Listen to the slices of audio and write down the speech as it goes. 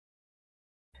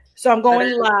So I'm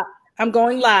going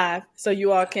live. So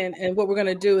you all can, and what we're going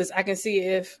to do is I can see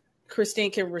if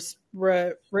Kristin can,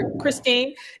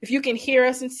 Kristin, if you can hear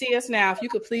us and see us now, if you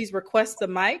could please request the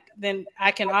mic, then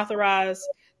I can authorize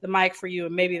the mic for you,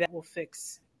 and maybe that will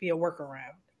be a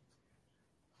workaround.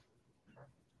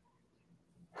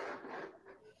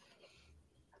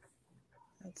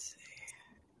 Let's see.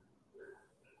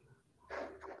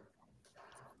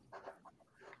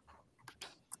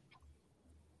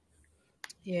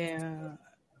 Yeah.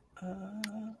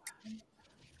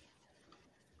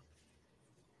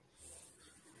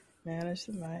 Manage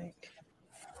the mic.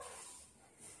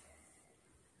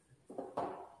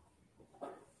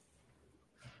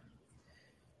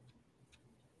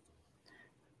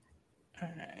 All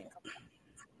right.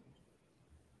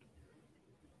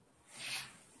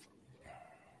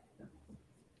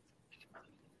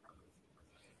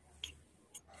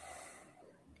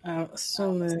 I'm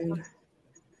assuming.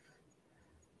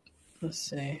 Let's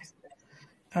see.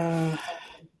 Let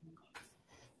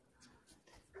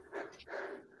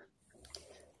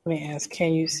me ask,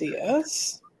 can you see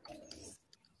us?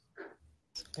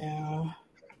 Now,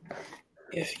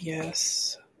 if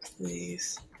yes,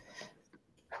 please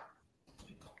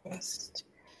request.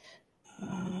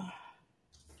 Yeah.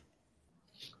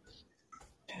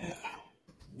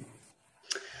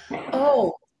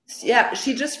 Oh, yeah.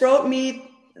 She just wrote me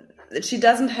that she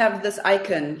doesn't have this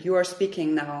icon. You are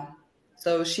speaking now.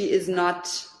 So she is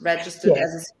not registered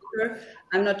as a speaker.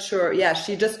 I'm not sure. Yeah,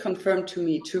 she just confirmed to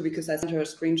me too because I sent her a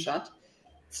screenshot.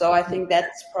 So I think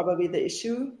that's probably the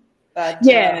issue. But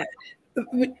yeah,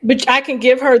 but I can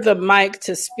give her the mic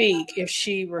to speak if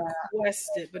she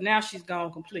requested. But now she's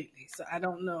gone completely, so I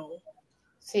don't know.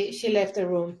 See, she left the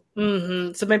room.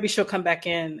 Mm-hmm. So maybe she'll come back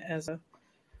in as a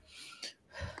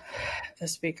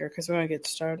speaker because we're gonna get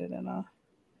started in a.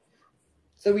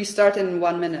 So we start in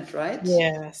 1 minute, right?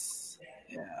 Yes.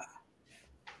 Yeah.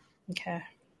 Okay.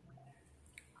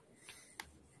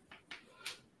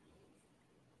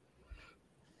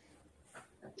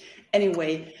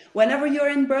 Anyway, whenever you're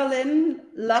in Berlin,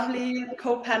 lovely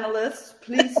co-panelists,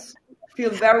 please feel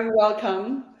very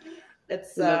welcome.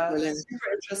 It's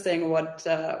super interesting what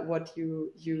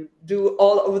you do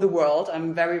all over the world.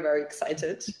 I'm very, very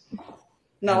excited.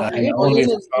 No, I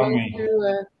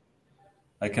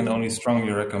can only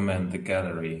strongly recommend the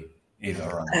gallery Eva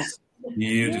runs.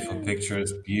 Beautiful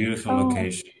pictures, beautiful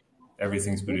location,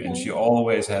 everything's beautiful. And she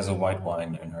always has a white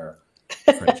wine in her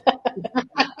fridge.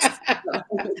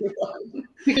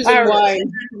 Because of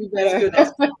wine.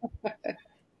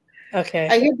 Okay.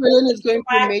 I hear Berlin is going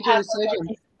through a major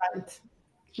resurgence.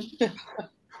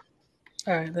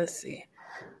 All right, let's see.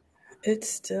 It's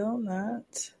still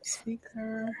not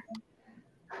speaker.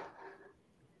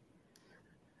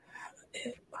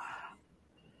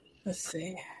 Let's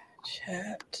see.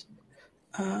 Chat.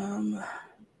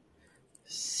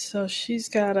 So she's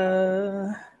got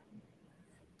a.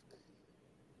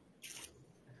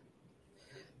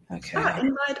 Okay.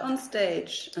 Invite on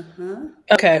stage.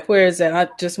 Okay, where is that? I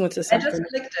just went to something. I just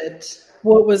clicked it.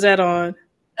 What was that on?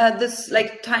 This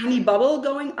like tiny bubble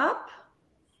going up.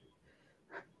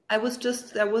 That was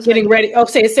getting ready. Oh,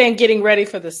 it's saying getting ready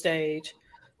for the stage.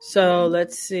 So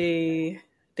let's see.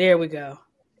 There we go.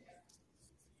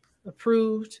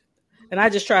 Approved. And I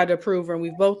just tried to approve her, and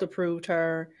we've both approved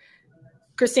her.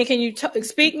 Kristin, can you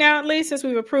speak now at least since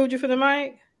we've approved you for the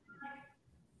mic?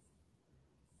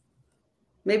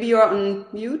 Maybe you're on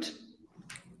mute.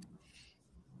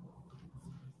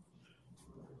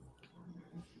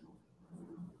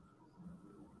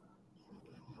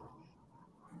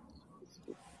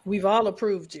 We've all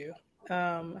approved you.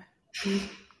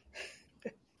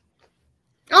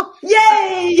 Oh,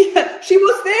 yay! She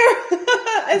was there.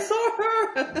 I saw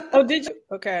her. Oh, did you?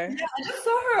 Okay. Yeah, I just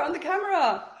saw her on the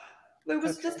camera. It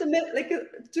was just a minute, like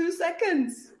 2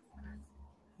 seconds.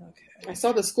 Okay. I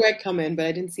saw the square come in, but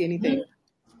I didn't see anything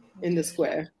in the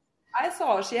square. I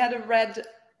saw she had a red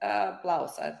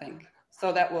blouse, I think.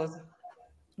 So that was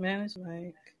manage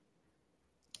mic.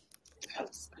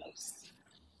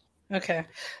 Okay.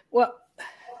 Well,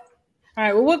 all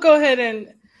right. Well, we'll go ahead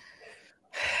and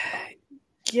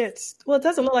well, it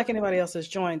doesn't look like anybody else has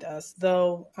joined us,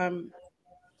 though. I'm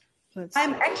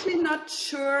actually not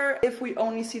sure if we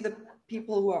only see the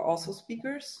people who are also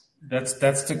speakers.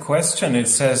 That's the question. It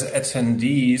says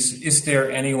attendees. Is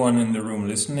there anyone in the room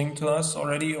listening to us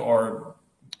already, or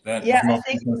that? Yeah, I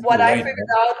think what I figured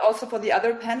out also for the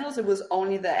other panels, it was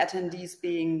only the attendees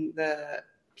being the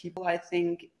people, I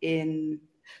think, in.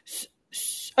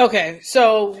 Okay,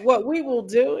 so what we will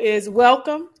do is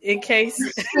welcome in case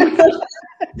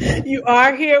you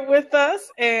are here with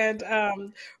us and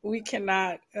we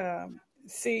cannot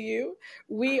see you.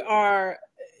 We are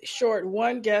short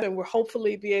one guest, and we'll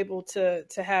hopefully be able to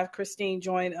have Kristin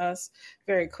join us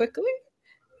very quickly.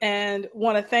 And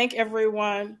want to thank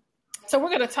everyone. So we're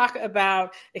going to talk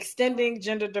about extending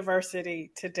gender diversity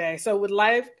today. So would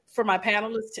like for my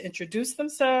panelists to introduce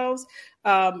themselves,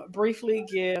 briefly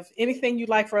give anything you'd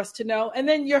like for us to know, and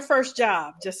then your first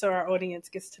job, just so our audience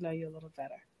gets to know you a little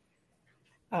better.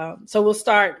 So we'll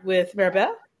start with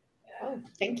Maribel. Oh,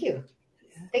 thank you.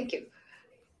 Thank you.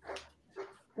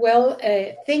 Well,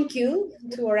 thank you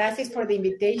to Horasis for the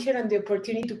invitation and the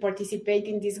opportunity to participate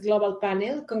in this global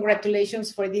panel.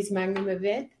 Congratulations for this magnum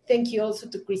event. Thank you also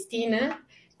to Kristin,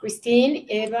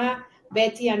 Eva,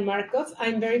 Betty, and Markulf.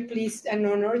 I'm very pleased and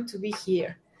honored to be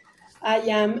here. I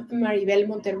am Maribel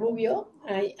Monterrubio.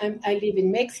 I live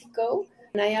in Mexico,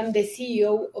 and I am the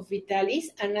CEO of Vitalis,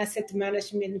 an asset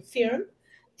management firm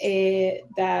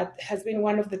that has been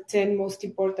one of the 10 most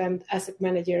important asset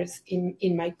managers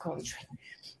in my country.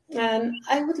 And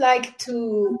I would like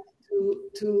to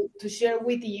share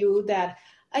with you that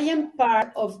I am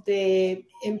part of the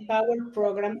Empower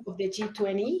program of the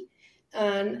G20,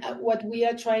 and what we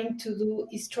are trying to do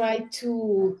is try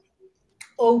to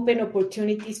open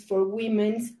opportunities for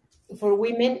women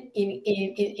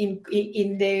in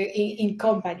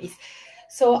companies.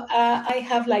 So I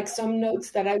have like some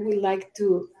notes that I would like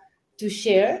to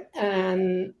share,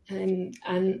 and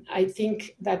I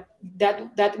think that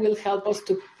will help us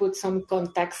to put some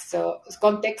context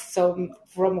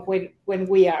from when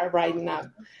we are right now.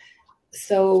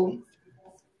 So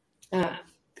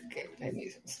okay, let me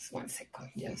just 1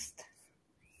 second, just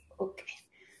okay.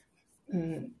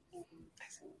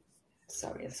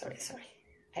 Sorry.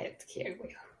 Here we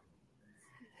go.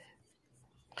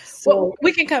 So well,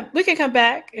 we can come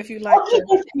back if you'd like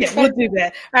to. Yeah, we'll do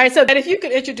that. All right. So if you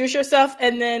could introduce yourself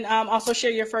and then also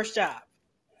share your first job.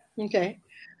 Okay.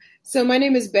 So my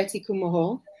name is Betty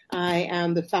Kumahor. I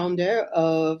am the founder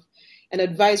of an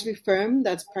advisory firm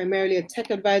that's primarily a tech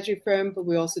advisory firm, but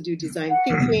we also do design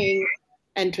thinking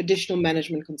and traditional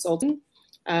management consulting.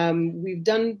 We've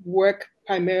done work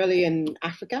primarily in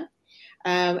Africa.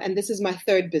 And this is my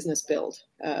third business build.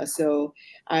 So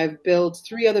I've built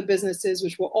 3 other businesses,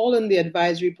 which were all in the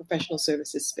advisory professional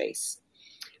services space.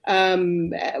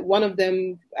 One of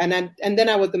them, and then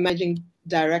I was the managing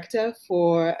director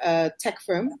for a tech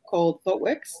firm called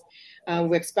ThoughtWorks.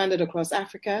 We expanded across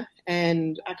Africa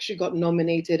and actually got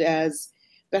nominated as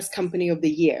Best Company of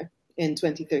the Year in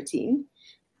 2013.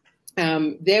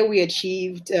 There we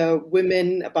achieved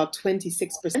women about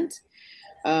 26%.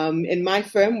 In my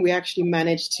firm, we actually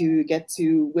managed to get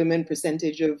to women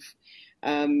percentage of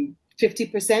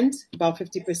 50%, about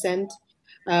 50%.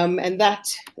 And that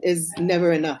is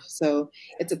never enough. So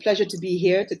it's a pleasure to be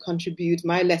here to contribute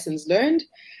my lessons learned,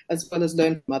 as well as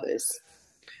learn from others.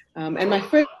 And my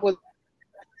first was...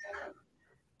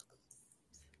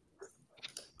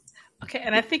 Okay,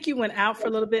 and I think you went out for a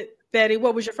little bit, Betty.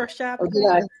 What was your first job? Oh,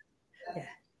 yeah.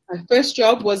 My first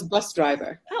job was bus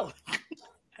driver. Oh,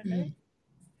 okay.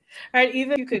 All right,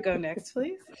 Eva, you could go next,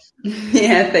 please.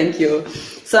 Yeah, thank you.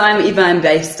 So I'm Eva. I'm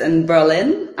based in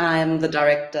Berlin. I'm the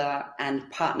director and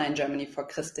partner in Germany for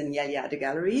Kristin Hjellegjerde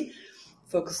Gallery,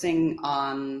 focusing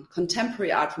on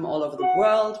contemporary art from all over the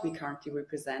world. We currently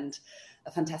represent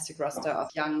a fantastic roster of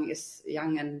young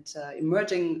and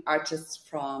emerging artists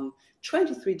from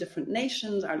 23 different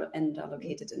nations and are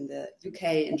located in the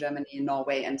UK, in Germany, in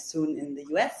Norway, and soon in the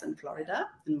US, in Florida,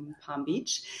 in Palm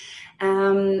Beach.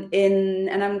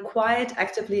 And I'm quite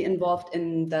actively involved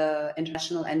in the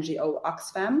international NGO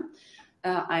Oxfam.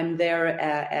 I'm there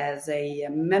as a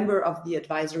member of the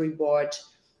advisory board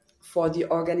for the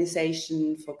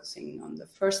organization, focusing on the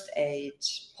first aid,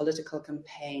 political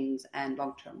campaigns, and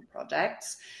long-term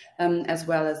projects, as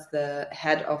well as the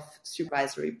head of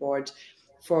supervisory board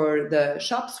for the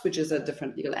shops, which is a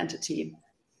different legal entity.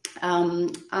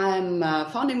 I'm a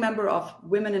founding member of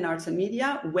Women in Arts and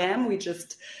Media, WAM. We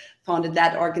just founded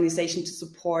that organization to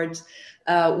support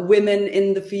women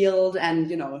in the field and,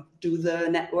 do the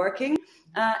networking.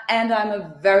 And I'm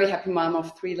a very happy mom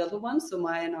of 3 little ones. So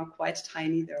mine are quite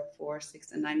tiny. They're 4,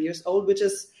 6, and 9 years old, which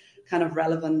is kind of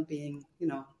relevant being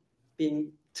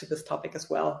to this topic as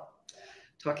well,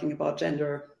 talking about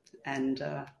gender and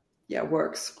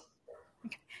works.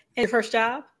 And your first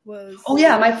job was? Oh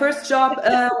yeah, my first job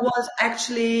was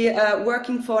actually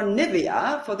working for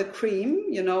Nivea for the cream,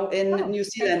 in New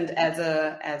Zealand as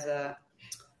a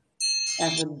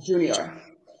junior.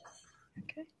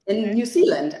 Okay. In New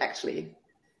Zealand, actually.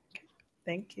 Okay.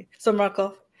 Thank you. So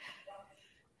Markulf.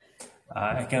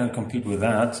 I cannot compete with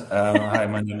that. Hi,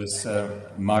 my name is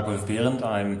Markulf Behrendt.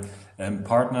 I'm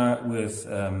partner with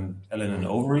Ellen &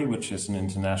 Overy, which is an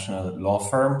international law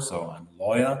firm. So I'm a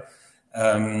lawyer.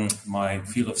 My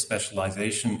field of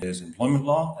specialization is employment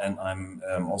law, and I'm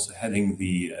also heading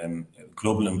the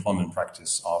global employment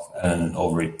practice of Ellen &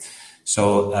 Overy.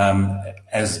 So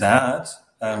as that,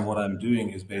 what I'm doing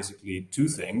is basically two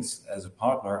things. As a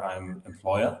partner, I'm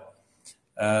employer.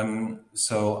 I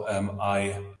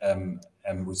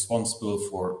am responsible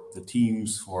for the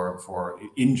teams for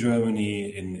in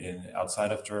Germany, in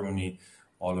outside of Germany,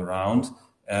 all around,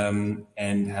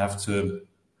 and have to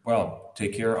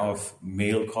take care of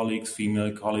male colleagues,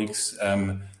 female colleagues,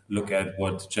 look at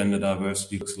what gender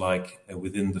diversity looks like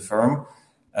within the firm.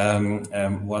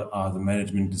 What are the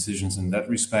management decisions in that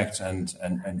respect, and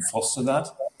foster that.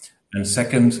 And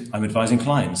second, I'm advising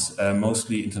clients,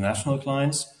 mostly international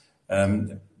clients,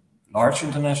 large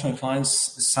international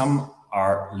clients. Some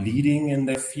are leading in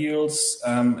their fields,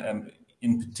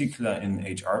 in particular in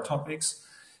HR topics.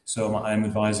 So I'm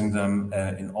advising them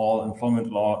in all employment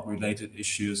law related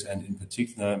issues, and in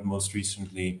particular, most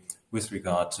recently, with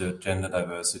regard to gender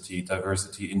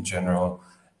diversity in general.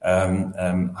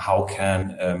 How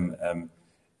can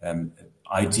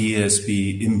ideas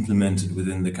be implemented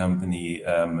within the company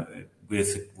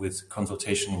with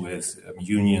consultation with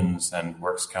unions and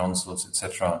works councils,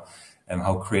 etc. And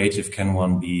how creative can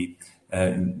one be?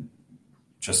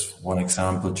 Just one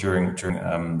example, during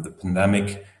the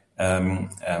pandemic,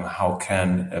 how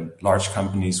can large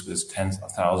companies with tens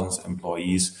of thousands of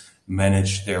employees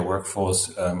manage their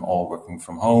workforce, all working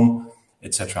from home,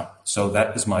 etc. So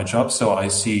that is my job. So I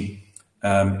see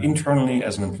internally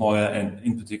as an employer, and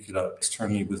in particular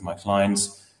externally with my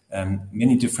clients,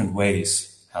 many different ways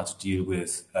how to deal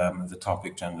with the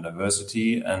topic gender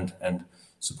diversity and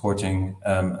supporting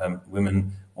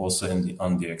women also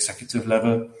on the executive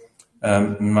level.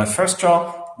 My first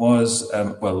job was,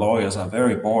 lawyers are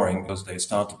very boring because they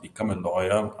start to become a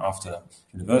lawyer after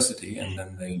university and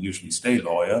then they usually stay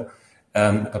lawyer.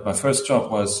 But my first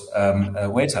job was a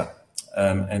waiter.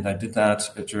 And I did that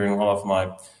during all of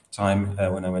my time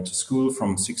when I went to school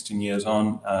from 16 years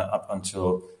on up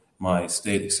until my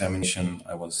state examination.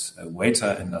 I was a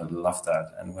waiter and I loved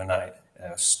that. And when I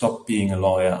stop being a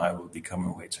lawyer, I will become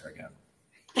a waiter again.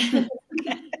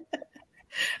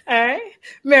 All right.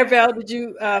 Maribel, did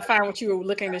you find what you were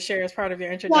looking to share as part of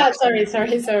your introduction? No,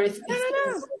 sorry.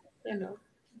 No.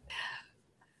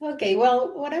 Okay,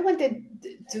 well, what I wanted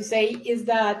to say is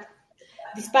that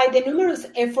despite the numerous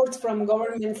efforts from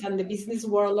governments and the business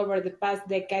world over the past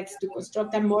decades to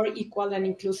construct a more equal and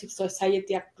inclusive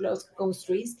society across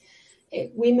countries,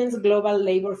 women's global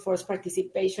labor force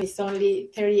participation is only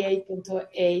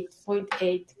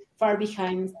 38.8, far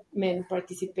behind men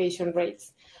participation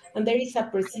rates. And there is a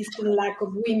persistent lack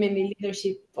of women in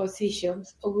leadership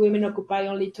positions. Women occupy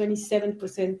only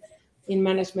 27% in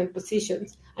management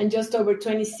positions, and just over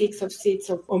 26 of seats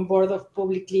on board of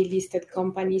publicly listed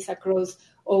companies across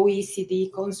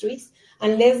OECD countries,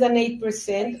 and less than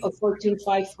 8% of Fortune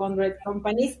 500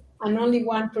 companies, and only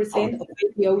 1% of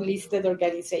IPO listed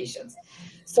organizations.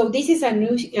 So this is an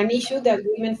issue that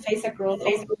women face across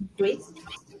all countries,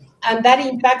 and that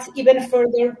impacts even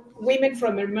further women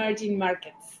from emerging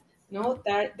markets. No,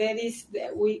 there is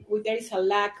a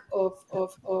lack of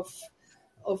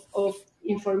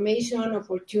information,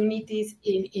 opportunities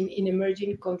in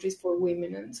emerging countries for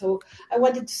women. And so I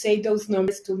wanted to say those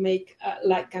numbers to make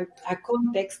a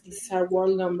context. These are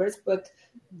world numbers, but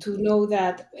to know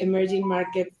that emerging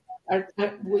markets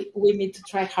we need to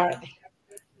try hard.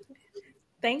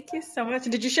 Thank you so much.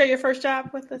 Did you share your first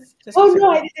job with us?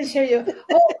 No, I didn't share you.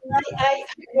 I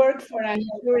work for an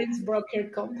insurance broker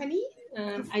company.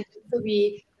 I used to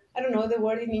be, I don't know the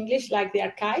word in English, like the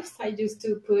archives. I used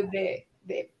to put the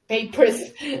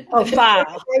papers. File.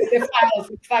 The files,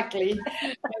 exactly.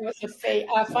 I was a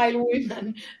file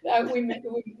women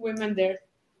there.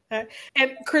 And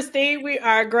Kristin, we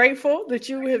are grateful that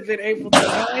you have been able to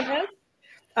join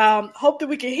us. Hope that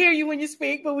we can hear you when you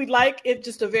speak, but we'd like it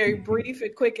just a very brief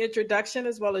and quick introduction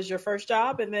as well as your first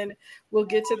job, and then we'll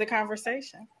get to the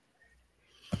conversation.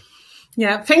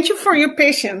 Yeah, thank you for your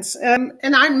patience.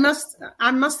 And I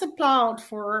must applaud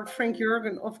for Frank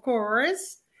Jurgen, of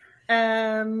course,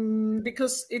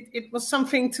 because it was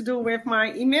something to do with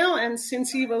my email, and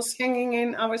since he was hanging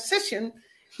in our session,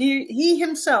 he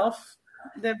himself,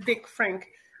 the big Frank,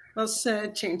 was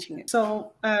changing it.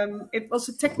 So it was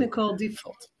a technical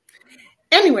default.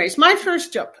 Anyways, my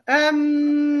first job,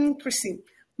 Kristin.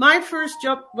 My first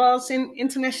job was in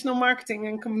international marketing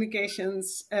and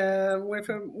communications with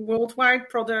a worldwide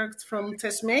product from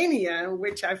Tasmania,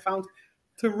 which I found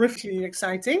terrifically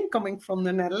exciting, coming from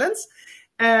the Netherlands.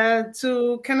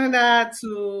 to Canada,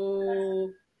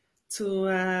 to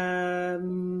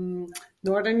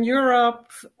Northern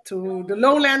Europe, to the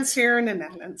lowlands here in the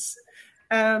Netherlands.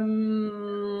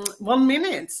 1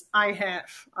 minute I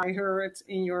heard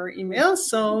in your email.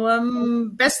 So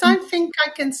best I think I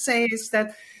can say is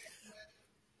that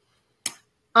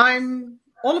I'm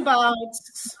all about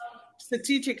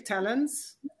strategic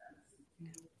talents,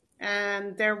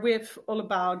 and therewith all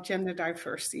about gender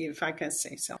diversity, if I can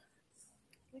say so.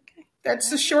 Okay. That's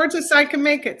the shortest I can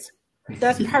make it.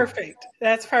 That's perfect.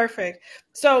 That's perfect.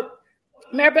 So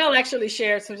Maribel actually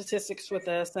shared some statistics with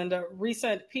us, and a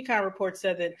recent Pecan report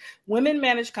said that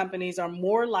women-managed companies are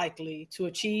more likely to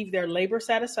achieve their labor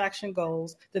satisfaction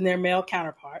goals than their male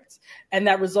counterparts, and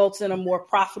that results in a more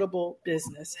profitable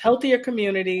business, healthier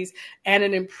communities, and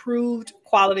an improved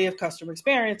quality of customer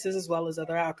experiences, as well as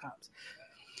other outcomes.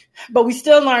 But we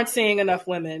still aren't seeing enough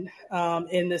women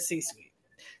in the C-suite.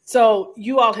 So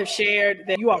you all have shared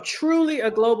that you are truly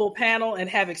a global panel and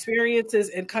have experiences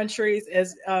in countries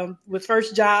as with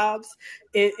first jobs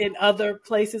in other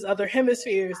places, other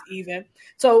hemispheres even.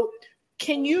 So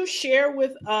can you share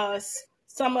with us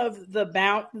some of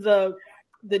the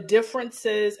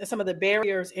differences and some of the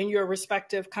barriers in your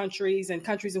respective countries and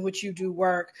countries in which you do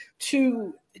work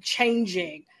to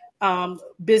changing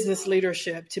business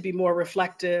leadership to be more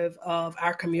reflective of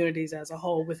our communities as a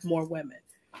whole with more women?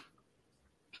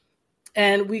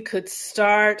 And we could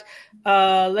start,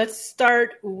 let's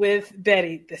start with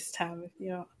Betty this time. If you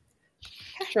know.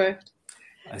 Sure.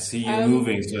 I see you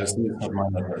moving, so I see it's not my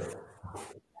number.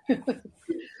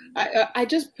 I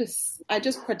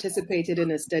just participated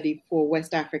in a study for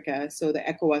West Africa, so the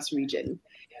ECOWAS region,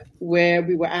 where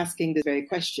we were asking this very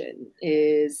question: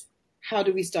 is how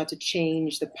do we start to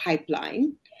change the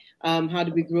pipeline? How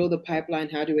do we grow the pipeline?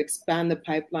 How do we expand the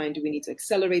pipeline? Do we need to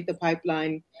accelerate the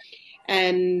pipeline?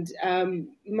 And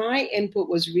my input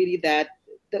was really that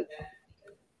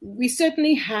we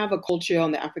certainly have a culture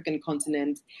on the African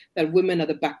continent that women are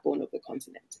the backbone of the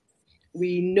continent.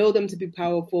 We know them to be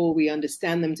powerful, we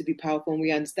understand them to be powerful, and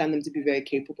we understand them to be very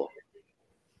capable.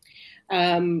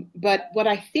 But what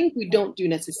I think we don't do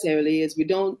necessarily is we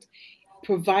don't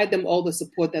provide them all the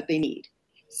support that they need.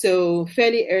 So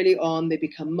fairly early on, they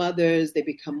become mothers, they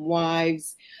become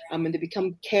wives, and they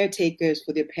become caretakers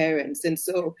for their parents. And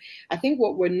so I think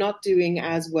what we're not doing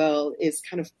as well is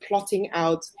kind of plotting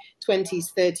out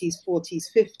 20s, 30s,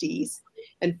 40s, 50s,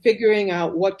 and figuring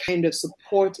out what kind of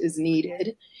support is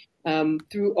needed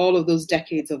through all of those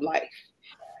decades of life.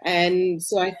 And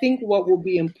so I think what will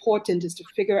be important is to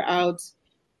figure out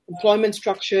employment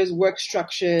structures, work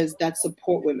structures that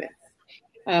support women.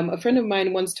 A friend of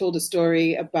mine once told a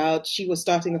story about she was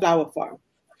starting a flower farm,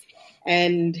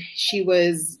 and she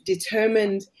was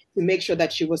determined to make sure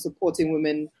that she was supporting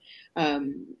women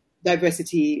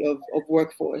diversity of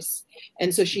workforce.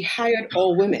 And so she hired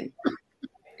all women to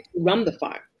run the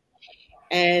farm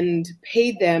and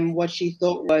paid them what she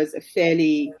thought was a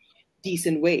fairly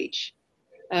decent wage.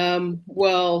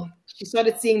 Well, she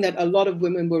started seeing that a lot of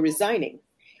women were resigning,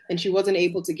 and she wasn't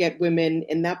able to get women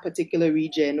in that particular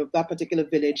region or that particular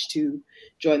village to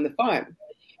join the farm.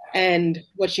 And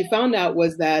what she found out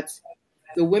was that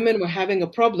the women were having a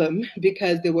problem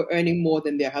because they were earning more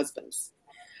than their husbands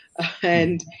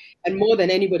and more than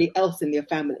anybody else in their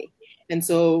family. And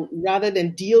so rather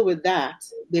than deal with that,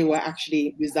 they were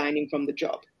actually resigning from the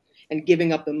job and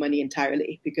giving up the money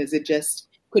entirely because it just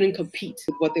couldn't compete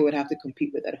with what they would have to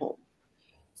compete with at home.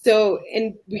 So,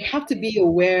 and we have to be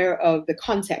aware of the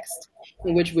context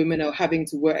in which women are having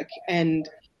to work and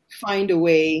find a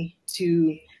way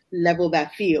to level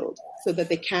that field so that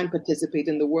they can participate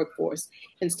in the workforce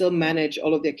and still manage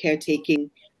all of their caretaking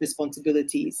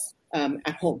responsibilities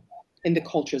at home in the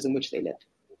cultures in which they live.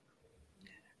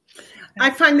 I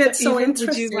find that so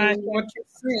interesting what you're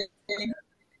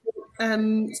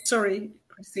saying. Sorry,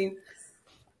 Kristin.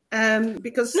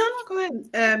 Because no, go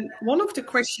ahead. One of the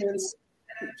questions,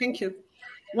 thank you.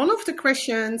 One of the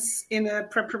questions in a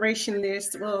preparation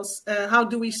list was how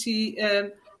do we see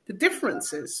the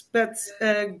differences? But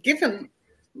given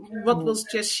what was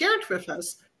just shared with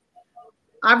us,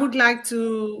 I would like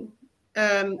to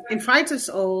invite us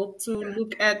all to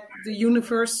look at the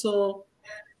universal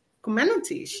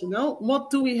commonalities. You know,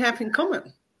 what do we have in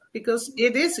common? Because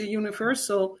it is a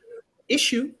universal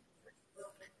issue.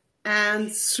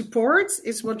 And support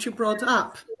is what you brought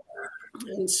up.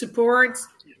 And support,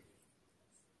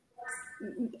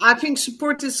 I think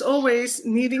support is always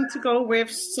needing to go with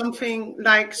something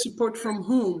like support from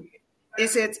whom?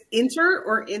 Is it inter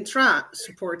or intra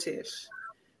supportive?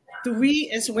 Do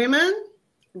we as women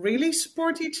really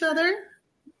support each other?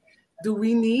 Do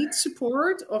we need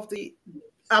support of the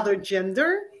other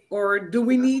gender, or do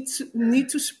we need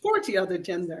to support the other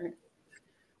gender?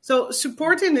 So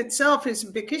support in itself is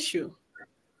a big issue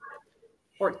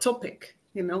or topic.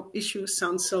 Issue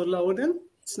sounds so loaded.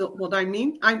 It's not what I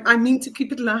mean. I mean to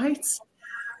keep it light.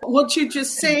 What you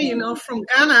just say, from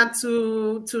Ghana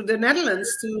to the Netherlands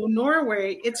to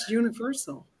Norway, it's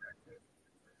universal.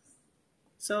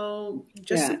 So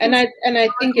just and I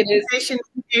think it is in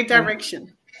a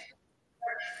direction.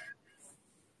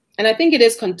 And I think it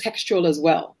is contextual as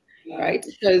well, right?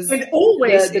 Because it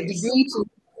always the degree to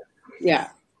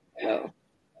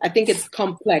I think it's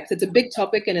complex. It's a big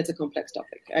topic and it's a complex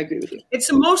topic. I agree with you. It's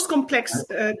the most complex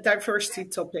diversity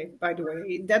topic, by the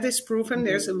way. That is proven.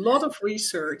 There's a lot of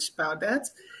research about that.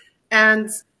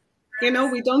 And,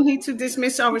 we don't need to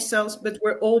dismiss ourselves, but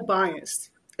we're all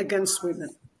biased against women.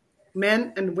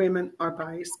 Men and women are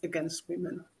biased against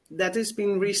women. That has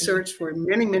been researched for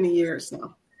many, many years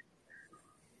now.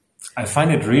 I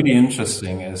find it really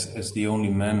interesting as the only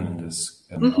man in this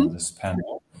on this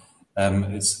panel.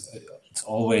 It's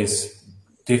always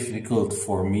difficult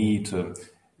for me to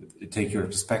take your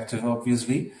perspective,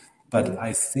 obviously, but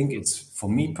I think it's, for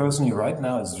me personally right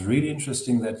now, it's really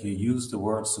interesting that you use the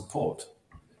word support.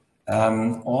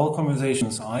 All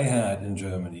conversations I had in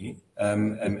Germany,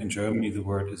 the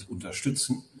word is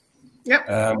unterstützen.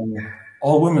 Yeah.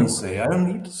 All women say, I don't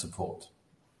need support.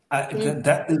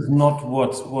 That is not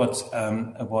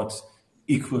what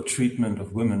equal treatment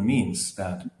of women means,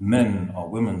 that men or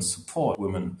women support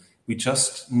women. We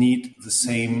just need the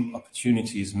same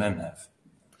opportunities men have.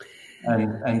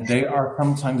 And they are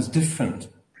sometimes different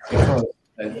because,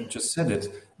 I just said it,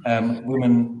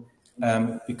 women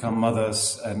become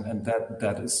mothers and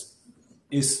that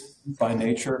is by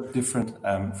nature different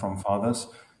from fathers.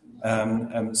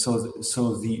 So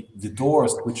the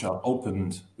doors which are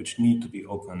opened, which need to be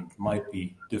opened, might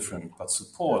be different, but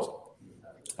support,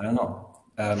 I don't know.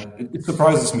 It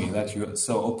surprises me that you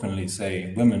so openly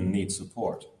say women need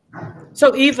support.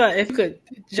 So Eva, if you could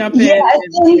jump in. Yeah,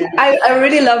 I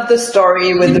really love the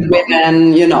story with the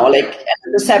women, like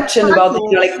the perception about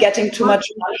getting too much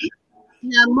money.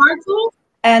 Yeah, Markulf.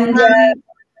 And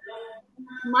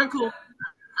Markulf.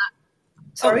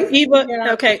 Sorry, Eva.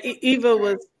 Okay, Eva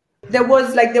was. There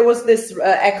was this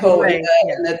echo,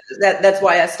 that's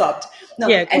why I stopped. No,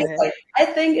 yeah, anyway, I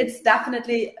think it's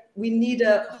definitely we need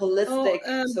a holistic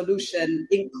solution,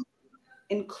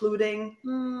 including,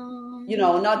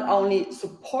 not only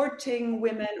supporting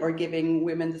women or giving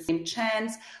women the same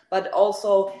chance, but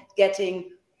also getting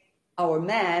our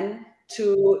men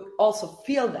to also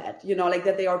feel that,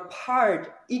 that they are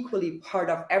equally part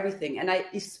of everything. And I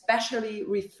especially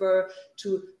refer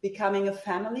to becoming a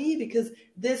family, because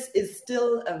this is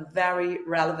still a very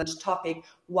relevant topic,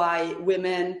 why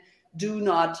women do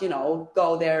not,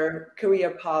 go their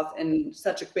career path in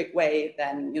such a quick way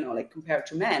than, compared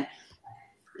to men.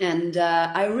 And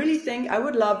I really think I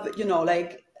would love,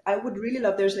 I would really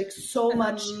love, there's so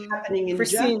much happening in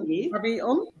Kristin, Germany. Are we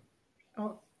on?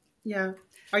 Oh, yeah.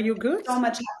 Are you good? So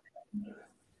much.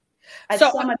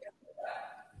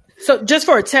 So just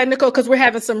for a technical, because we're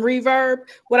having some reverb,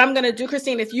 what I'm going to do,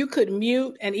 Kristin, if you could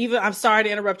mute, and Eva, I'm sorry to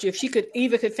interrupt you. If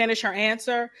Eva could finish her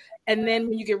answer, and then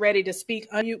when you get ready to speak,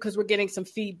 unmute, because we're getting some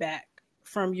feedback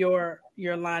from your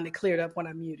line that cleared up when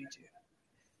I muted you.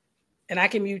 And I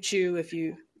can mute you if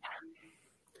you.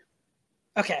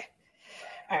 Okay.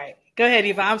 All right. Go ahead,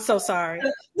 Eva. I'm so sorry.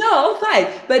 No, fine.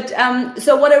 But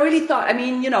so what I really thought,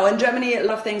 in Germany, a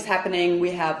lot of things happening.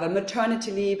 We have a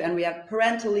maternity leave and we have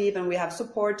parental leave and we have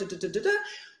support.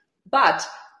 But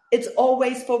it's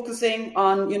always focusing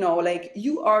on,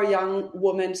 you are a young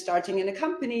woman starting in a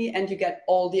company and you get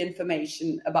all the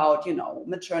information about,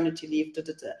 maternity leave.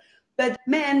 But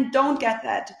men don't get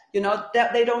that, they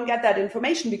don't get that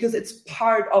information because it's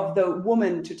part of the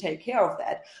woman to take care of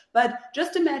that. But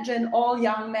just imagine all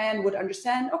young men would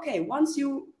understand, okay, once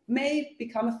you may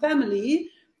become a family,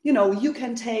 you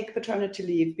can take paternity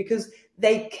leave because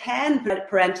they can,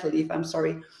 parental leave,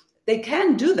 they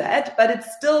can do that, but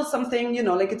it's still something,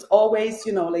 it's always,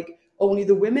 only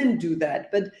the women do that.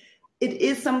 But it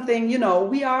is something,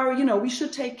 we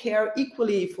should take care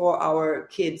equally for our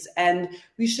kids, and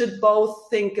we should both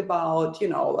think about,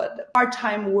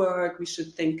 part-time work. We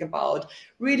should think about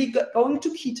really going to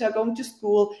Kita, going to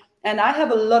school. And I have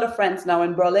a lot of friends now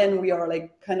in Berlin. We are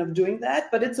kind of doing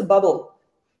that, but it's a bubble.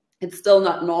 It's still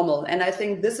not normal. And I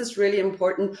think this is really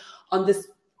important on this,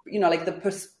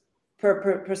 the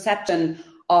perception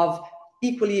of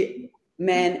equally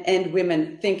men and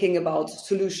women thinking about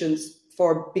solutions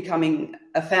for becoming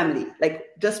a family, like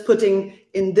just putting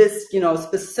in this,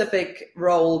 specific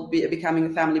role, becoming a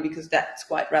family, because that's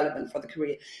quite relevant for the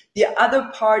career. The other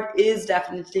part is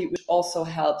definitely, which also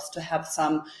helps, to have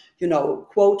some,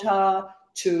 quota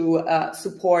to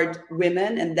support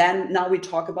women. And then now we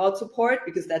talk about support,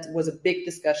 because that was a big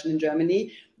discussion in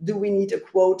Germany. Do we need a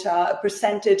quota, a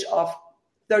percentage of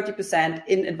 30%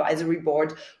 in advisory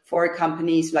board for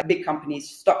companies, like big companies,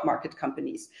 stock market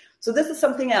companies? So this is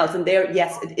something else. And there,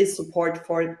 yes, it is support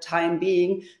for time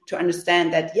being, to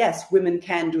understand that, yes, women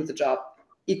can do the job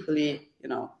equally,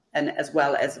 and as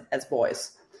well as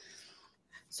boys.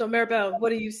 So Maribel, what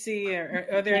do you see?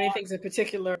 Are there any things in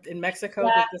particular in Mexico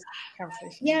that this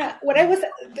conversation? Yeah, what I was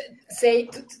say,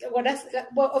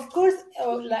 well, of course,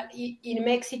 in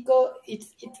Mexico,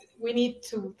 we need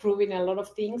to improve in a lot of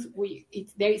things.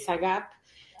 There is a gap.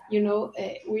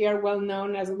 We are well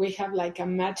known as we have like a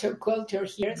macho culture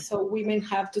here, so women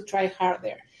have to try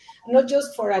harder, not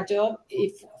just for a job,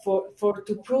 for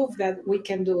to prove that we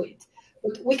can do it.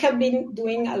 But we have been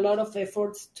doing a lot of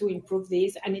efforts to improve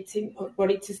this, and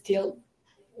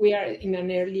we are in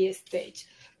an early stage.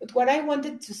 But what I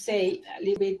wanted to say a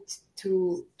little bit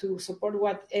to support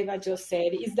what Eva just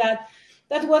said is that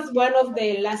was one of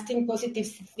the lasting positive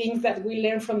things that we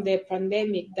learned from the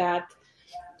pandemic, that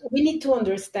we need to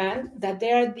understand that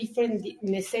there are different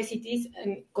necessities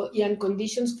and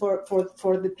conditions for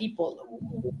the people.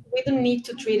 We don't need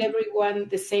to treat everyone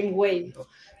the same way.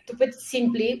 To put it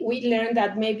simply, we learned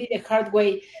that maybe the hard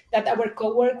way, that our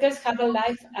coworkers have a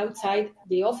life outside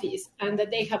the office, and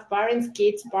that they have parents,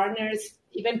 kids, partners,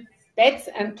 even pets,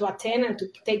 and to attend and to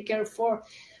take care for.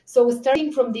 So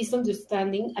starting from this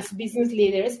understanding as business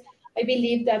leaders, I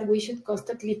believe that we should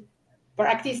constantly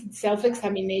practice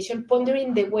self-examination,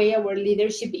 pondering the way our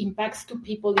leadership impacts to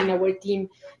people in our team,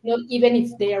 not even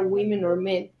if they are women or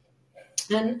men.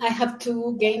 And I have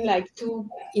to gain like two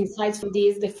insights from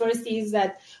this. The first is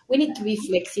that we need to be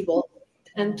flexible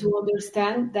and to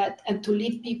understand that, and to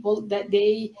lead people that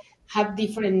they have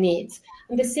different needs.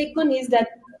 And the second is that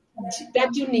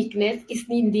uniqueness is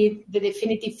indeed the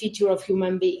definitive feature of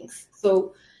human beings.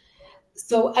 So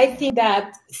I think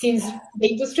that since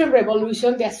the Industrial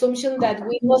Revolution, the assumption that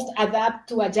we must adapt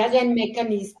to a giant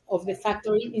mechanism of the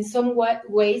factory in some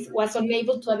ways was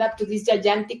unable to adapt to this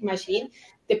gigantic machine.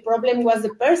 The problem was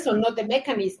the person, not the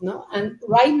mechanism. No? And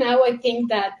right now, I think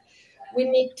that we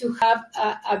need to have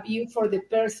a view for the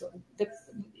person.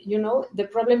 The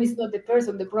problem is not the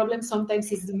person. The problem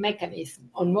sometimes is the mechanism.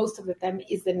 On most of the time,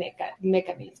 is the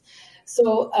mechanism.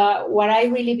 So what I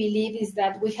really believe is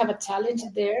that we have a challenge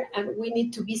there, and we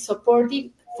need to be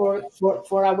supportive for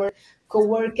our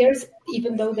co-workers,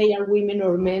 even though they are women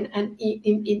or men. And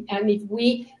if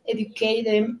we educate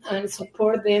them and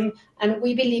support them, and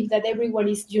we believe that everyone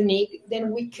is unique,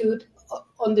 then we could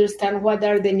understand what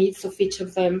are the needs of each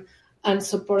of them and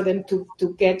support them to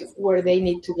get where they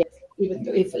need to get, even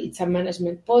though if it's a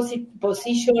management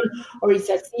position or it's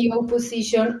a CEO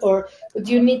position, but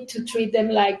you need to treat them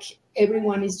like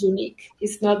everyone is unique.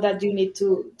 It's not that you need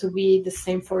to be the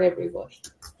same for everybody.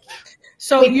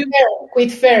 So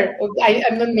with fair.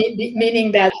 I'm not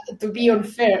meaning that to be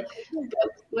unfair,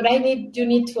 but you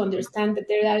need to understand that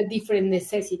there are different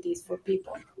necessities for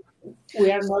people.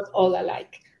 We are not all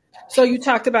alike. So you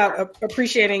talked about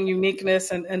appreciating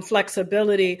uniqueness and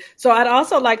flexibility. So I'd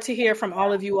also like to hear from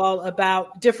all of you all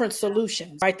about different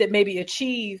solutions, right, that maybe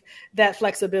achieve that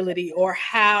flexibility, or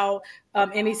how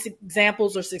any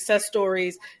examples or success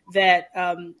stories that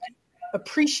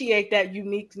appreciate that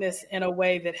uniqueness in a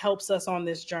way that helps us on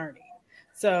this journey.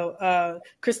 So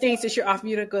Kristin, since you're off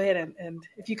mute, go ahead and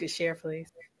if you could share, please.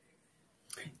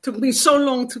 It took me so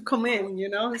long to come in,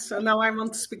 so now I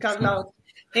want to speak out loud.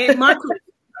 Hey,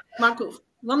 Markulf,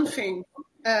 one thing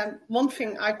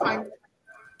I find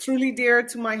truly dear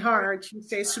to my heart. You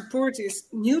say support is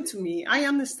new to me. I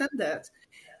understand that,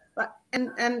 but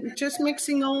and just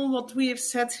mixing all what we have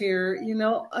said here,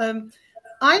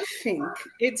 I think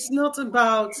it's not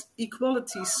about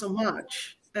equality so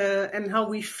much and how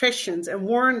we fashioned and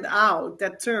worn out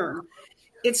that term.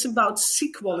 It's about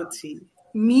equality,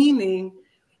 meaning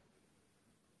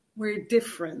we're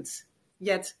different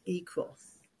yet equal.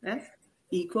 Eh?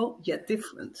 Equal yet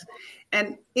different.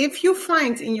 And if you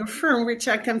find in your firm, which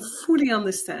I can fully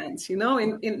understand,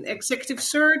 in executive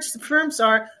search, the firms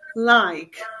are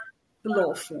like the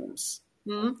law firms.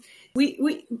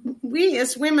 We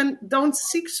as women don't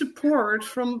seek support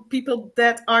from people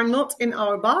that are not in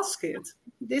our basket.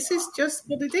 This is just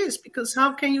what it is, because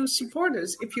how can you support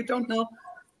us if you don't know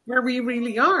where we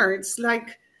really are? It's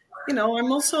like,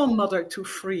 I'm also a mother to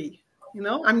 3.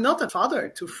 I'm not a father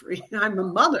to free. I'm a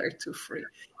mother to free.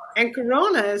 And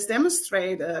Corona has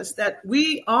demonstrated us that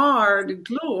we are the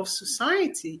glue of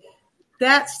society.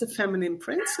 That's the feminine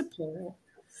principle.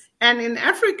 And in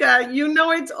Africa,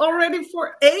 it already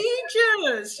for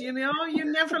ages. You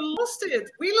never lost it.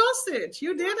 We lost it.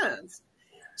 You didn't.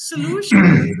 Solutions,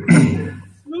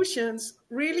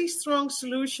 really strong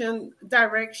solution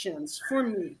directions for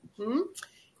me.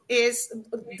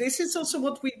 This is also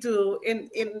what we do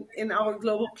in our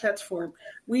global platform.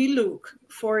 We look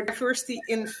for diversity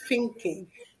in thinking,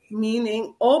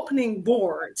 meaning opening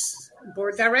board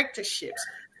directorships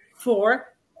for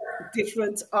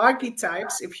different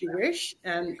archetypes, if you wish.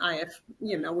 And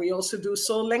we also do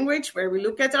soul language, where we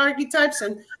look at archetypes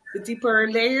and the deeper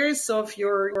layers of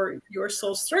your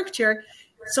soul structure.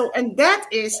 And that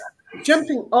is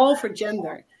jumping over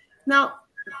gender. Now,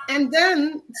 and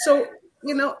then,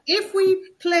 if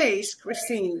we place,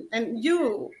 Kristin, and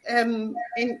you in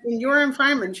your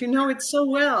environment, it so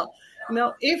well.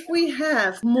 If we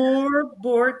have more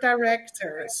board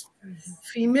directors,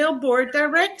 female board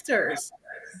directors,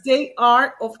 they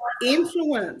are of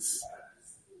influence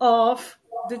of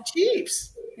the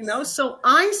chiefs. So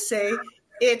I say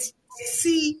it's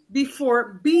C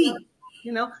before B.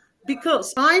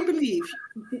 Because I believe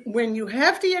when you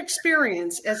have the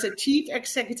experience as a chief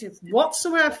executive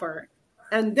whatsoever,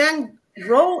 and then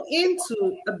roll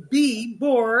into a B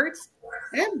board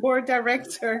and board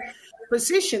director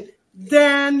position,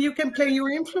 then you can play your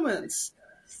influence.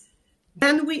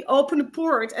 Then we open a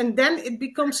port, and then it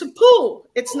becomes a pull.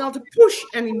 It's not a push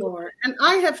anymore. And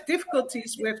I have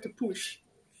difficulties with the push.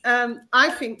 I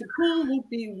think the pull would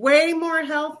be way more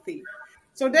healthy.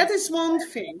 So that is one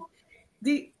thing.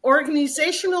 The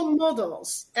organizational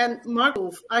models, and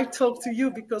Markulf, I talk to you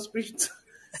because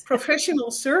professional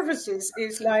services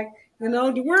is like,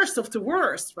 the worst of the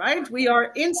worst, right? We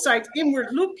are inward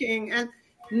looking, and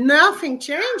nothing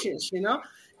changes,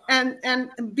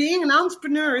 And being an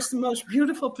entrepreneur is the most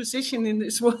beautiful position in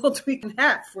this world we can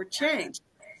have for change.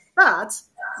 But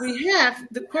we have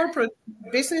the corporate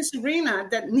business arena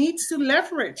that needs to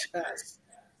leverage us.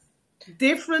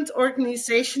 Different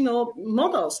organizational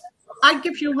models. I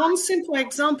give you one simple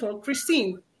example.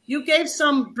 Kristin, you gave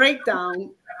some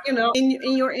breakdown,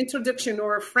 in your introduction,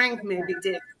 or Frank maybe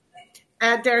did.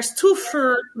 There's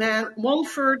 2/3 men,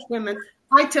 1/3 women.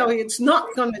 I tell you, it's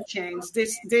not going to change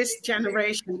this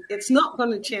generation. It's not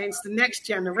going to change the next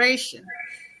generation.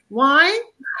 Why?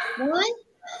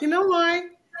 You know why?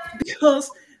 Because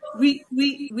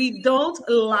we don't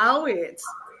allow it.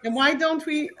 And why don't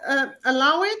we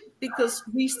allow it? Because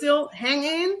we still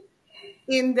hang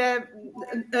in the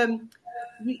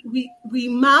we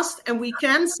must and we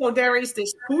can. So there is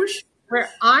this push where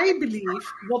I believe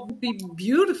what would be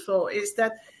beautiful is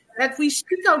that we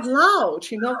speak out loud.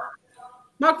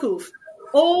 Markulf,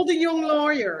 all the young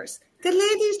lawyers, the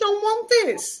ladies don't want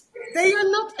this. They are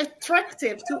not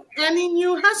attractive to any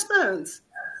new husband.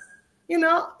 They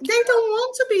don't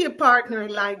want to be a partner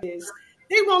like this.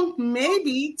 They want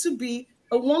maybe to be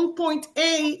a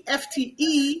 1.8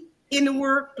 FTE in a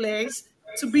workplace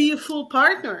to be a full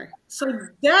partner. So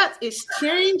that is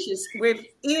changes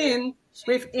within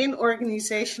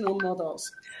organizational models.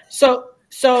 So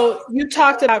you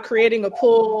talked about creating a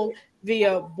pool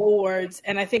via boards,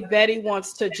 and I think Betty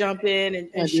wants to jump in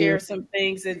and share some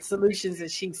things and solutions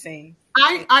that she's seen.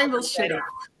 I will share.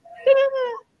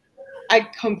 I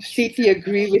completely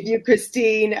agree with you,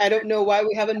 Kristin. I don't know why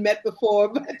we haven't met before,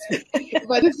 but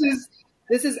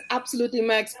this is absolutely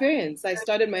my experience. I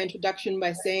started my introduction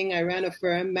by saying I ran a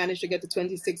firm, managed to get to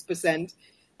 26%.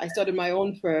 I started my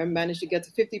own firm, managed to get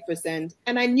to 50%,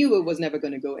 and I knew it was never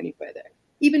going to go any further.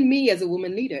 Even me as a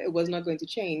woman leader, it was not going to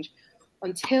change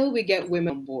until we get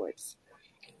women on boards.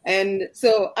 And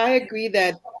so I agree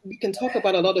that we can talk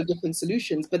about a lot of different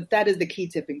solutions, but that is the key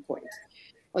tipping point.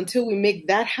 Until we make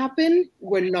that happen,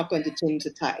 we're not going to change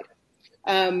the tide.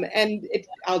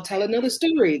 I'll tell another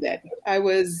story that I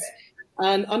was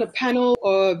on a panel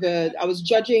of, I was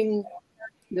judging,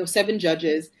 7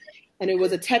 judges, and it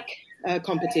was a tech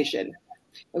competition.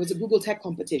 It was a Google tech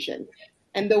competition.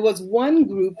 And there was one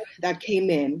group that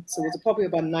came in, so it was probably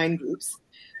about 9 groups.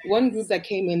 One group that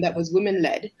came in that was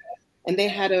women-led, and they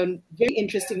had a very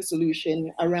interesting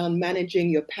solution around managing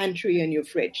your pantry and your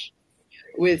fridge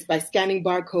by scanning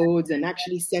barcodes and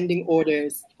actually sending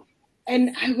orders.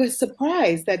 And I was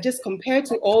surprised that just compared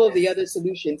to all of the other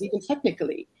solutions, even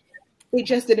technically, they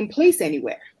just didn't place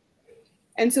anywhere.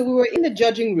 And so we were in the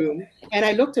judging room, and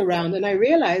I looked around and I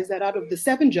realized that out of the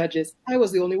 7 judges, I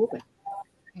was the only woman.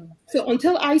 So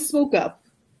until I spoke up,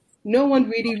 no one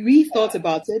really rethought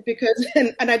about it because,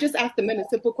 and I just asked the men a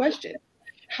simple question.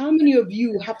 How many of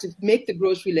you have to make the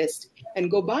grocery list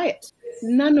and go buy it?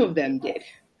 None of them did.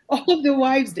 All of the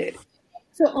wives did.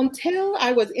 So until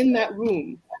I was in that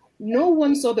room, no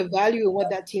one saw the value of what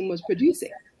that team was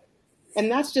producing.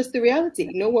 And that's just the reality.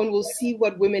 No one will see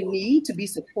what women need to be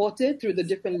supported through the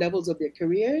different levels of their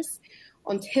careers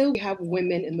until we have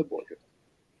women in the boardroom.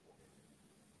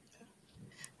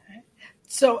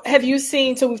 So have you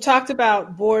seen, so we've talked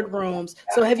about boardrooms.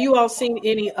 So have you all seen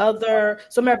any other,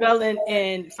 so Maribel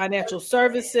in financial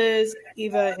services,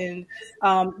 Eva in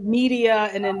media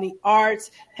and in the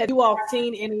arts, have you all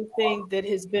seen anything that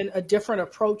has been a different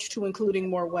approach to including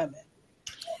more women?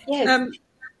 Yes.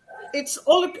 It's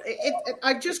all,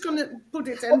 I'm just going to put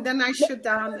it and then I shut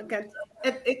down again.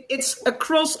 It's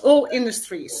across all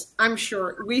industries, I'm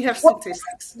sure. We have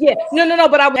statistics. Yeah, no,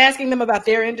 but I was asking them about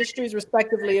their industries,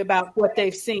 respectively, about what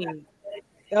they've seen.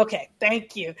 Okay,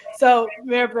 thank you. So,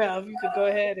 Maribel, if you could go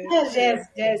ahead and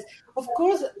Yes. Of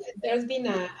course, there's been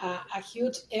a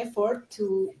huge effort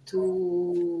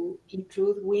to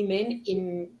include women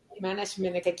in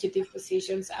management, executive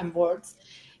positions, and boards.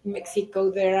 In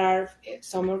Mexico, there are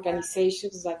some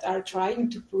organizations that are trying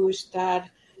to push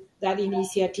that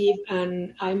initiative,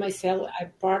 and I myself,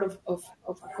 I'm part of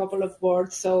a couple of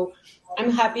boards, so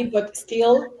I'm happy, but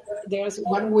still there's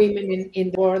one woman in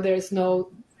the board, there's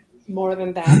no more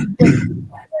than that.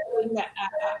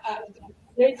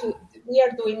 We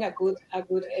are doing a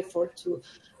good effort to,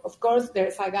 of course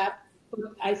there's a gap, but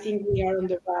I think we are on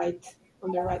the right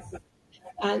path.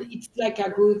 And it's like a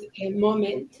good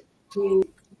moment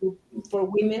for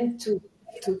women to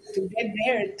get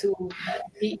there, to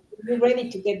be ready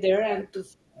to get there, and to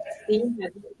think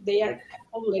that they are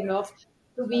capable enough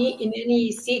to be in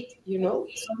any seat.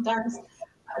 Sometimes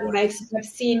what I have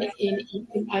seen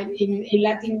in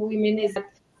Latin women is that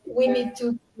we need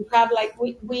to have, like,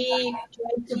 we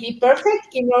try to be perfect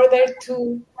in order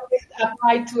to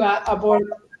apply to a board.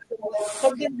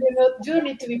 Sometimes you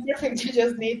need to be perfect. You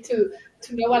just need to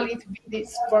know a little bit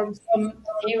from some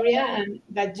area, and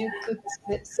that you could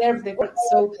serve the board.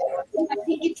 So I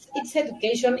think it's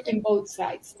education in both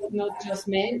sides, not just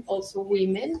men, also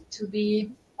women, to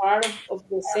be part of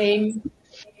the same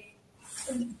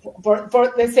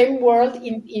for the same world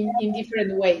in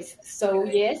different ways. So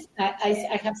yes,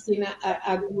 I have seen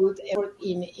a good effort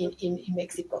in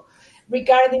Mexico.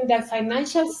 Regarding the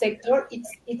financial sector,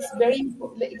 it's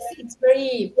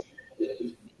very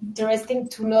interesting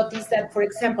to notice that, for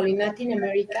example, in Latin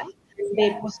America,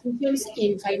 the positions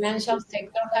in financial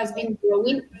sector has been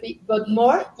growing, but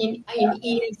more in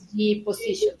ESG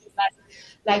positions,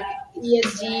 like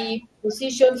ESG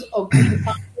positions or green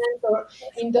finance, or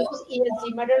in those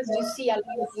ESG matters, you see a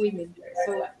lot of women there.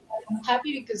 So I'm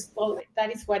happy because, well,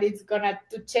 that is what is gonna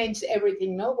to change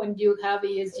everything. No, when you have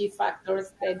ESG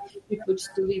factors, then you push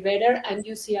to be better, and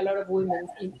you see a lot of women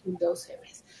in those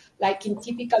areas. Like in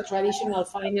typical traditional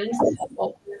finance,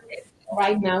 well,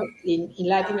 right now in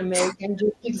Latin America,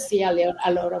 you see a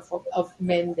lot of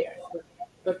men there,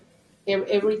 but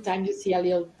every time you see a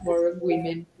little more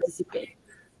women participate.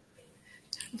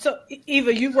 So,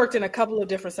 Eva, you've worked in a couple of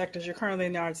different sectors. You're currently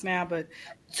in the arts now, but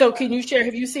so can you share,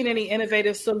 have you seen any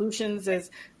innovative solutions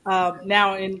as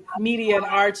now in media and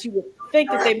arts? You would think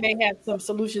that they may have some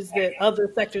solutions that other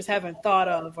sectors haven't thought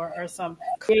of, or some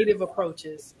creative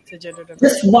approaches to gender diversity.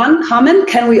 Just one comment.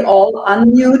 Can we all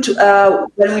unmute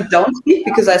when we don't speak?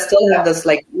 Because I still have this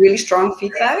like really strong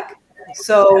feedback.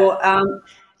 So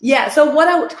so what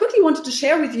I quickly wanted to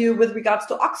share with you with regards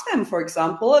to Oxfam, for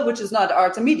example, which is not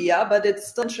arts and media, but it's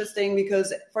still interesting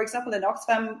because, for example, in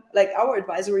Oxfam, like our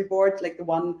advisory board, like the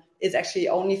one is actually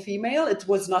only female. It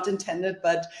was not intended,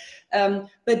 but at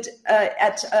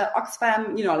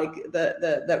Oxfam, like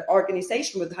the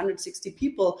organization with 160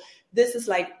 people, this is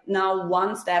like now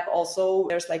one step. Also,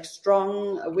 there's like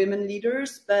strong women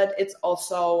leaders, but it's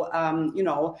also,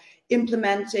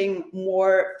 implementing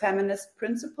more feminist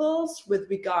principles with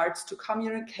regards to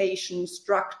communication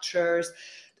structures,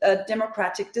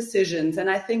 democratic decisions. And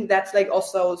I think that's like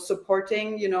also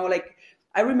supporting, like,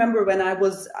 I remember when I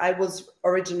was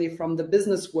originally from the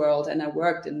business world and I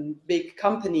worked in big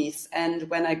companies. And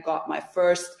when I got my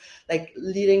first like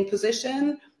leading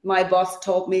position, my boss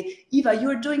told me, Eva,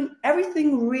 you're doing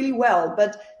everything really well,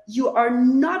 but you are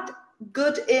not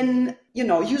good in,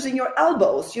 using your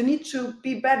elbows. You need to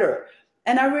be better.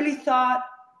 And I really thought,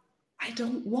 I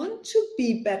don't want to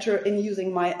be better in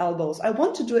using my elbows. I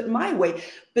want to do it my way.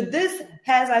 But this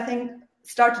has, I think,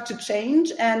 started to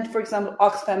change. And for example,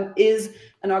 Oxfam is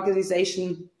an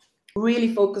organization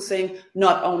really focusing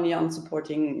not only on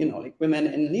supporting, like women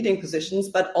in leading positions,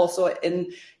 but also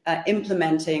in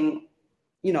implementing,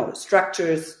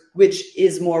 structures which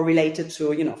is more related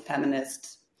to,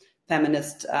 feminist,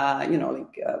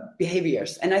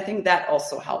 behaviors. And I think that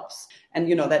also helps. And,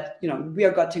 we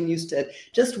are getting used to it.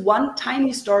 Just one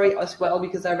tiny story as well,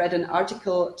 because I read an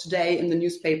article today in the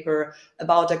newspaper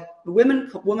about a woman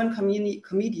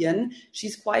comedian.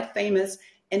 She's quite famous.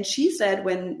 And she said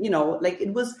when,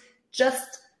 it was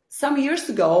just some years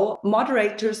ago,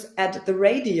 moderators at the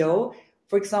radio,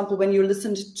 for example, when you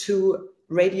listened to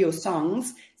radio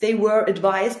songs, they were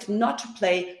advised not to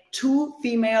play two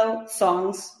female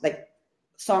songs, like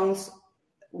songs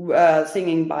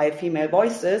singing by female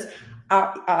voices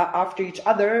after each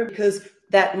other, because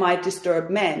that might disturb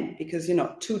men, because,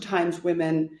 2 times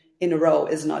women in a row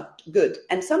is not good.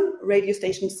 And some radio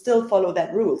stations still follow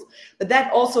that rule. But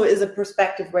that also is a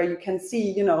perspective where you can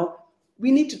see,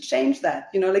 we need to change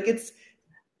that.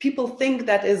 People think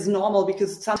that is normal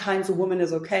because sometimes a woman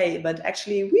is okay, but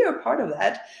actually we are part of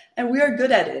that and we are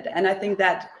good at it. And I think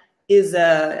that is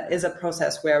a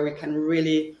process where we can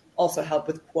really also help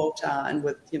with quota and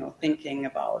with, thinking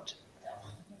about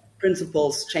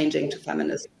principles changing to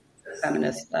feminist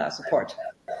support.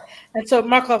 And so,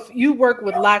 Markulf, you work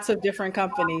with lots of different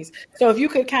companies. So if you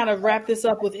could kind of wrap this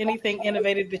up with anything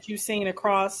innovative that you've seen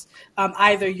across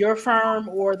either your firm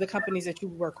or the companies that you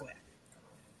work with.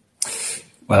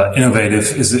 Well,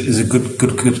 innovative is a good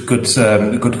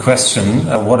question.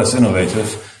 What is innovative?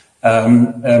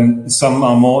 Some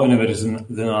are more innovative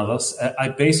than others. I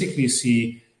basically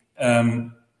see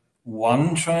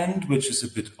one trend, which is a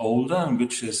bit older, and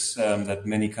which is that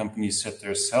many companies set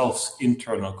themselves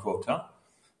internal quota,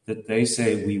 that they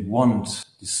say we want,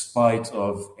 despite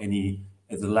of the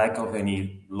lack of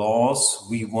any laws,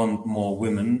 we want more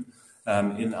women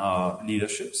in our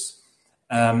leaderships.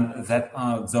 That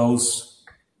are those,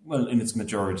 well, in its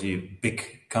majority,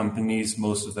 big companies.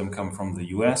 Most of them come from the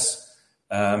US,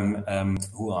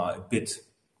 who are a bit,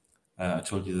 I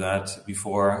told you that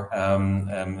before,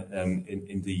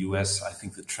 in the US, I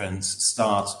think the trends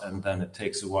start and then it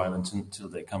takes a while until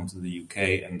they come to the UK.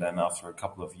 And then after a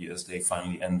couple of years, they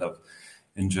finally end up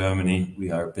in Germany.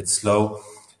 We are a bit slow.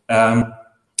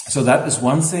 So that is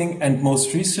one thing. And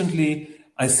most recently,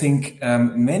 I think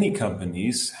many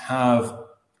companies have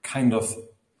kind of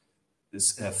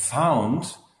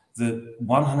found the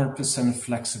 100%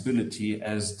 flexibility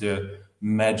as the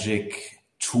magic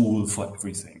tool for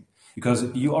everything. Because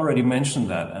you already mentioned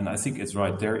that, and I think it's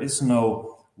right. There is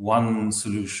no one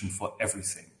solution for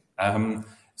everything.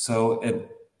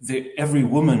 Every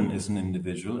woman is an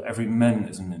individual, every man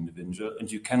is an individual, and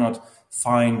you cannot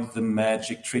find the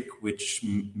magic trick which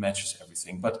matches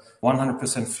everything. But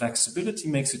 100% flexibility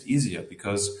makes it easier,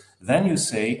 because then you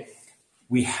say,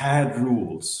 we had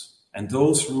rules, and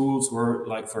those rules were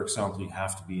like, for example, you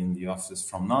have to be in the office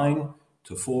from 9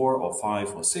 to 4 or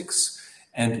 5 or 6.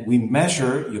 And we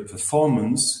measure your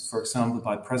performance, for example,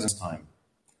 by presence time.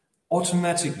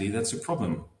 Automatically, that's a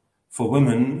problem for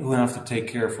women who have to take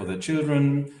care for their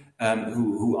children,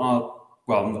 who are,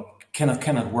 well,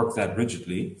 cannot work that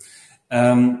rigidly.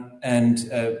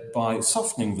 By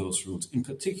softening those rules, in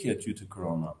particular due to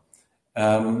Corona,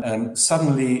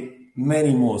 suddenly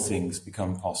many more things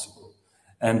become possible.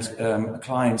 And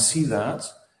clients see that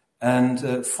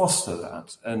and foster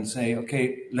that and say,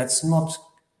 okay, let's not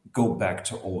go back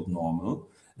to old normal.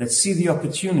 Let's see the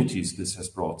opportunities this has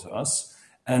brought to us,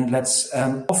 and let's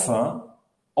offer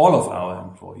all of our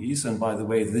employees. And by the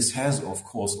way, this has, of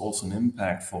course, also an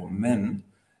impact for men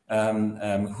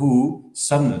who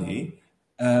suddenly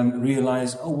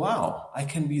realize, oh, wow, I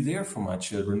can be there for my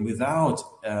children without,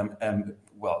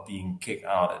 being kicked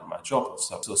out at my job or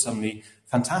stuff. So suddenly,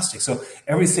 fantastic. So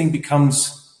everything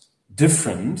becomes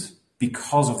different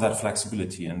because of that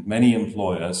flexibility, and many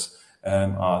employers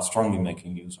are strongly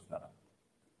making use of that.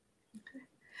 Okay.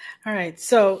 All right.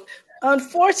 So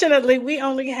unfortunately, we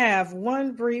only have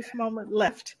one brief moment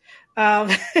left.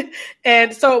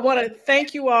 And so I want to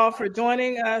thank you all for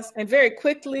joining us. And very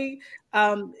quickly,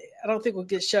 I don't think we'll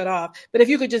get shut off, but if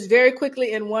you could just very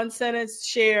quickly in one sentence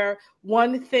share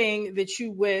one thing that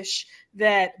you wish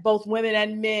that both women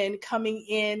and men coming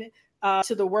in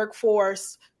to the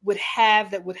workforce would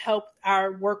have that would help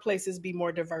our workplaces be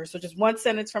more diverse. So just one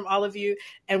sentence from all of you.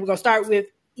 And we're going to start with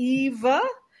Eva,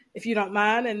 if you don't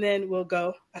mind, and then we'll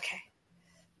go. Okay.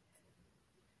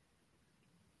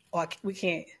 Oh, we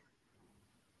can't.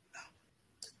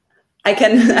 I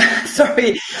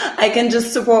can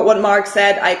just support what Mark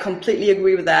said. I completely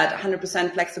agree with that.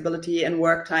 100% flexibility in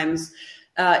work times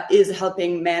is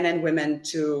helping men and women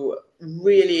to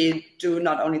really do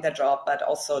not only their job, but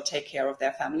also take care of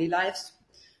their family lives.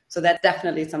 So that's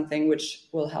definitely something which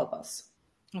will help us.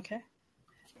 Okay.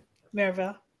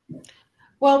 Maribel?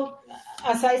 Well,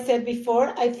 as I said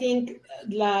before, I think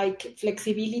like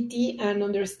flexibility and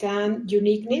understand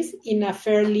uniqueness in a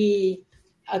fairly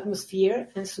atmosphere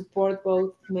and support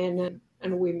both men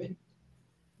and women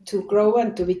to grow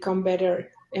and to become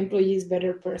better employees,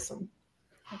 better person.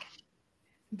 Okay.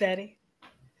 Betty?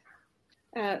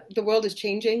 The world is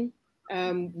changing.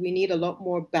 We need a lot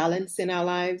more balance in our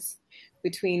lives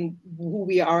between who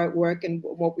we are at work and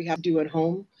what we have to do at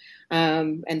home.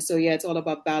 And so, yeah, it's all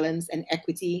about balance and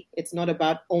equity. It's not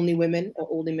about only women or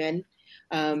only men.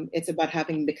 It's about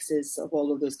having mixes of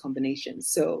all of those combinations.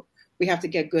 So we have to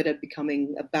get good at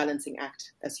becoming a balancing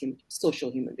act as social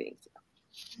human beings.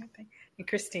 Okay. And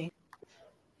Kristin?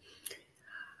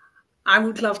 I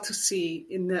would love to see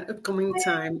in the upcoming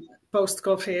time,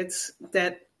 post-COVID,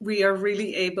 that we are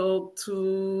really able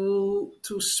to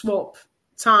swap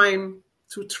time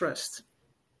to trust.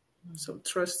 So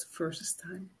trust versus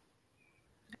time.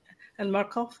 And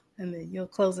Markulf, and then you'll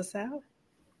close us out.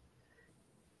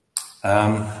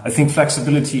 I think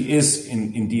flexibility is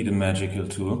indeed a magical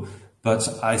tool, but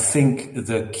I think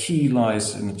the key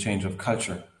lies in the change of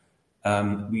culture.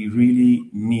 We really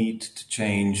need to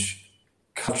change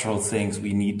cultural things.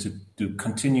 We need to do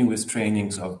continuous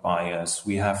trainings of bias.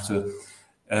 We have to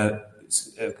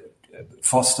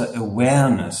foster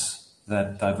awareness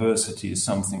that diversity is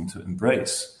something to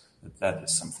embrace, that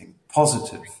is something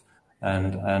positive,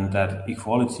 and that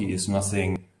equality is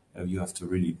nothing you have to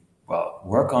really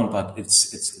work on, but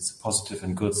it's a positive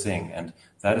and good thing. And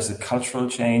that is a cultural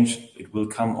change. It will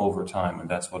come over time, and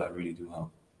that's what I really do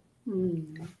hope.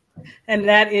 And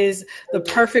that is the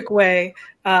perfect way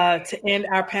to end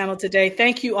our panel today.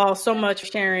 Thank you all so much for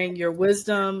sharing your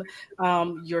wisdom,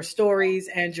 your stories,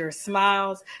 and your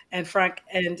smiles. And Frank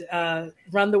and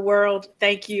Run the World,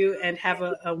 thank you, and have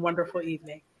a wonderful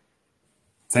evening.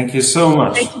 Thank you so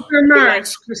much. Thank you very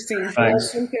much, Kristin.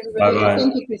 Thanks. Thank you, everybody. Bye-bye.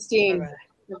 Thank you, Kristin. Bye-bye.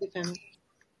 Love the family.